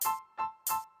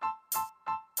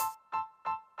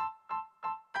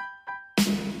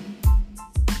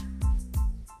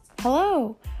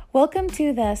Hello, welcome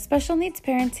to the Special Needs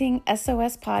Parenting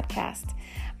SOS podcast.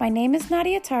 My name is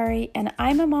Nadia Tari and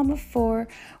I'm a mom of 4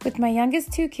 with my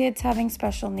youngest 2 kids having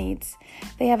special needs.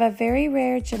 They have a very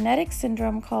rare genetic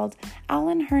syndrome called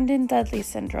Allan-Herndon-Dudley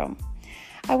syndrome.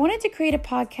 I wanted to create a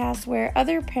podcast where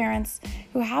other parents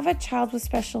who have a child with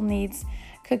special needs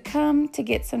could come to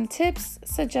get some tips,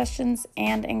 suggestions,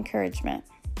 and encouragement.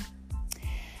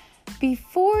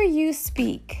 Before you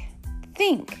speak,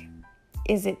 think.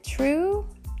 Is it true?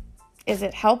 Is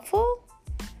it helpful?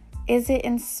 Is it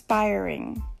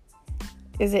inspiring?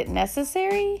 Is it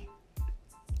necessary?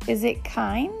 Is it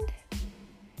kind?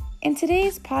 In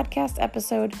today's podcast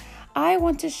episode, I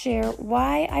want to share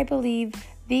why I believe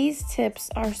these tips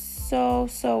are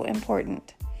so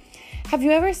important. Have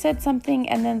you ever said something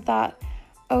and then thought,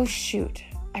 oh shoot,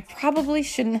 I probably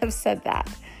shouldn't have said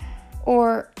that?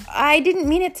 Or I didn't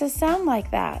mean it to sound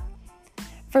like that.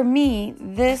 For me,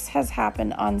 this has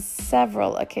happened on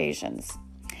several occasions.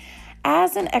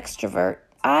 As an extrovert,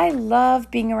 I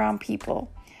love being around people.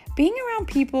 Being around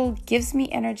people gives me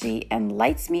energy and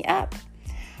lights me up.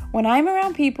 When I'm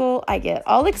around people, I get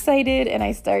all excited and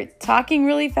I start talking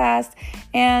really fast,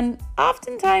 and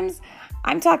oftentimes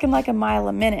I'm talking like a mile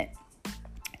a minute.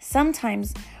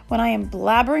 Sometimes when I am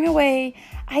blabbering away,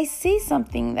 I say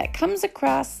something that comes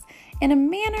across in a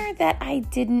manner that I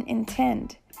didn't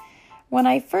intend. When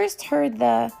I first heard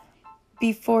the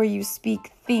before you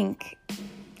speak, think,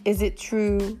 is it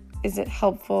true? Is it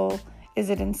helpful? Is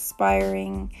it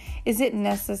inspiring? Is it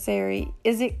necessary?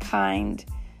 Is it kind?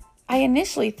 I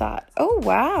initially thought, oh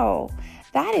wow,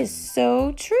 that is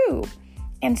so true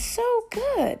and so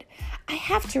good. I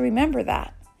have to remember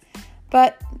that.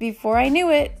 But before I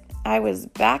knew it, I was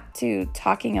back to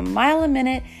talking a mile a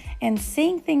minute and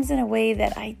saying things in a way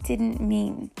that I didn't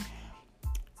mean.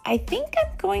 I think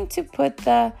I'm going to put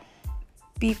the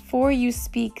before you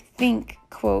speak, think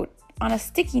quote on a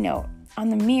sticky note on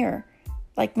the mirror,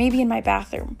 like maybe in my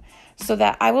bathroom, so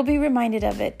that I will be reminded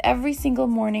of it every single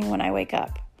morning when I wake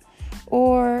up.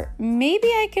 Or maybe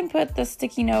I can put the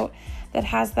sticky note that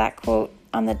has that quote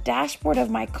on the dashboard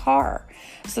of my car,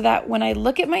 so that when I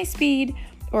look at my speed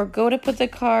or go to put the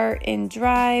car in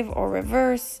drive or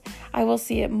reverse, I will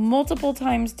see it multiple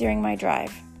times during my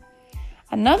drive.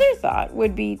 Another thought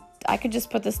would be I could just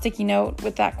put the sticky note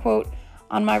with that quote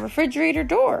on my refrigerator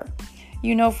door.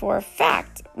 You know for a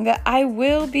fact that I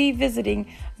will be visiting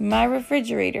my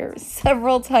refrigerator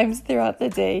several times throughout the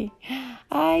day.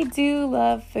 I do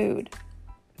love food.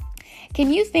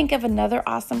 Can you think of another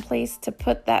awesome place to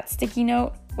put that sticky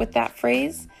note with that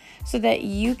phrase so that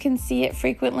you can see it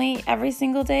frequently every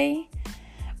single day?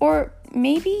 Or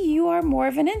maybe you are more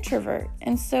of an introvert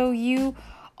and so you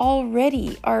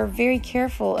already are very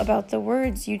careful about the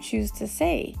words you choose to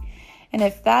say. And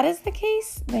if that is the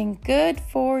case, then good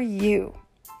for you.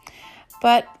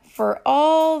 But for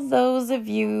all those of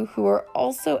you who are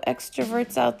also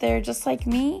extroverts out there just like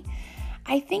me,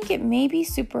 I think it may be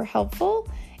super helpful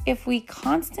if we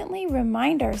constantly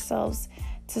remind ourselves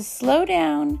to slow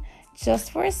down just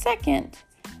for a second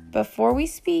before we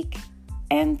speak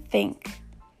and think.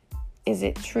 Is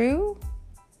it true?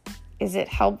 Is it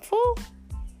helpful?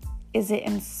 Is it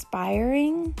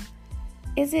inspiring?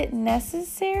 Is it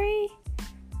necessary?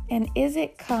 And is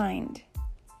it kind?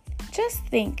 Just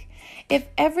think, if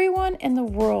everyone in the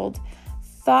world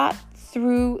thought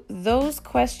through those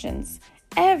questions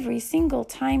every single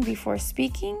time before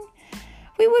speaking,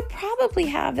 we would probably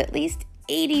have at least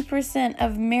 80%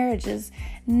 of marriages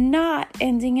not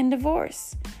ending in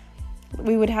divorce.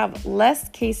 We would have less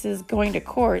cases going to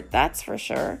court, that's for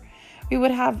sure. We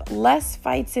would have less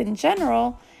fights in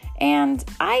general, and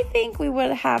I think we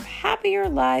would have happier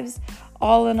lives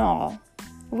all in all.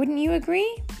 Wouldn't you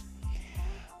agree?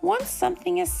 Once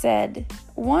something is said,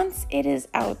 once it is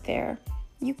out there,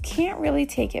 you can't really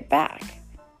take it back.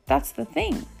 That's the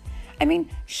thing. I mean,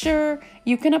 sure,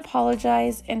 you can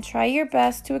apologize and try your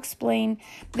best to explain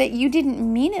that you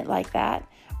didn't mean it like that,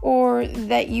 or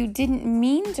that you didn't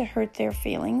mean to hurt their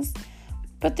feelings.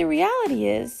 But the reality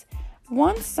is,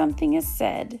 once something is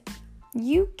said,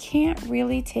 you can't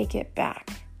really take it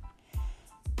back.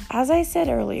 As I said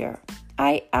earlier,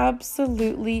 I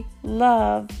absolutely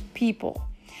love people.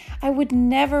 I would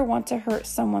never want to hurt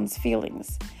someone's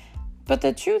feelings. But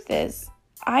the truth is,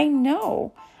 I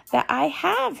know that I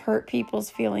have hurt people's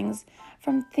feelings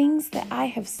from things that I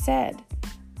have said.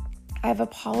 I've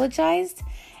apologized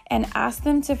and asked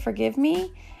them to forgive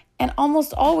me, and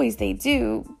almost always they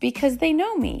do because they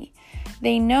know me.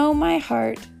 They know my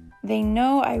heart. They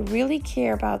know I really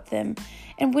care about them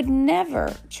and would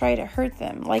never try to hurt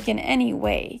them, like in any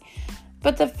way.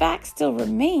 But the fact still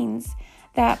remains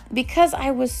that because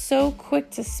I was so quick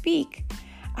to speak,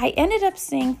 I ended up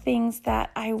saying things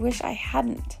that I wish I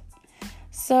hadn't.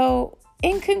 So,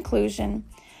 in conclusion,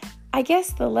 I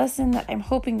guess the lesson that I'm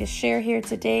hoping to share here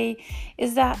today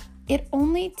is that it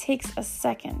only takes a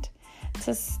second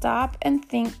to stop and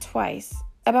think twice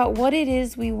about what it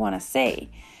is we want to say.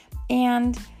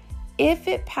 And if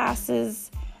it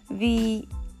passes the,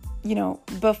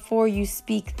 before you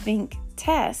speak, think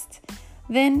test,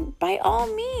 then by all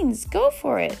means, go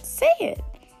for it. Say it.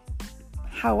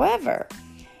 However,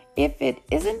 if it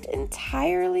isn't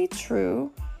entirely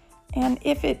true, and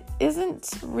if it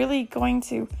isn't really going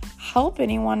to help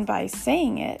anyone by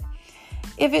saying it,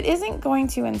 if it isn't going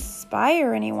to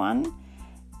inspire anyone,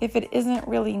 if it isn't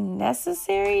really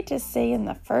necessary to say in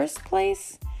the first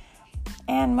place,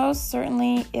 and most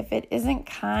certainly if it isn't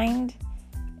kind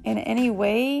in any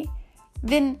way,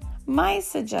 then my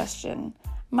suggestion,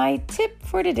 my tip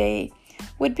for today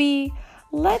would be,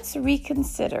 let's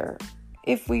reconsider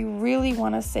if we really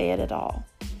want to say it at all.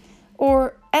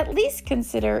 Or at least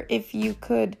consider if you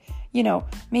could,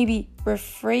 maybe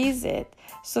rephrase it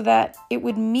so that it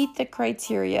would meet the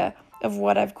criteria of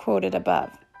what I've quoted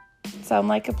above. Sound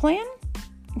like a plan?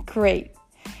 Great.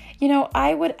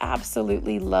 I would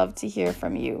absolutely love to hear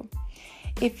from you.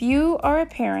 If you are a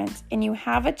parent and you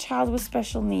have a child with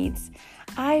special needs,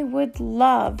 I would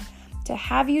love to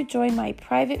have you join my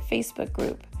private Facebook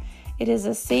group. It is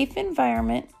a safe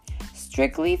environment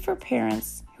strictly for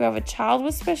parents who have a child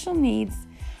with special needs,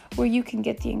 where you can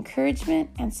get the encouragement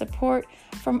and support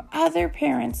from other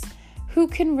parents who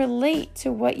can relate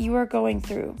to what you are going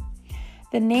through.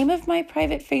 The name of my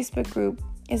private Facebook group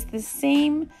is the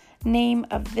same name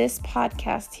of this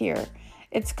podcast here.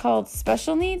 It's called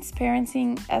Special Needs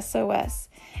Parenting SOS,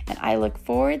 and I look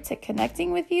forward to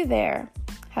connecting with you there.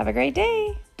 Have a great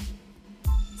day.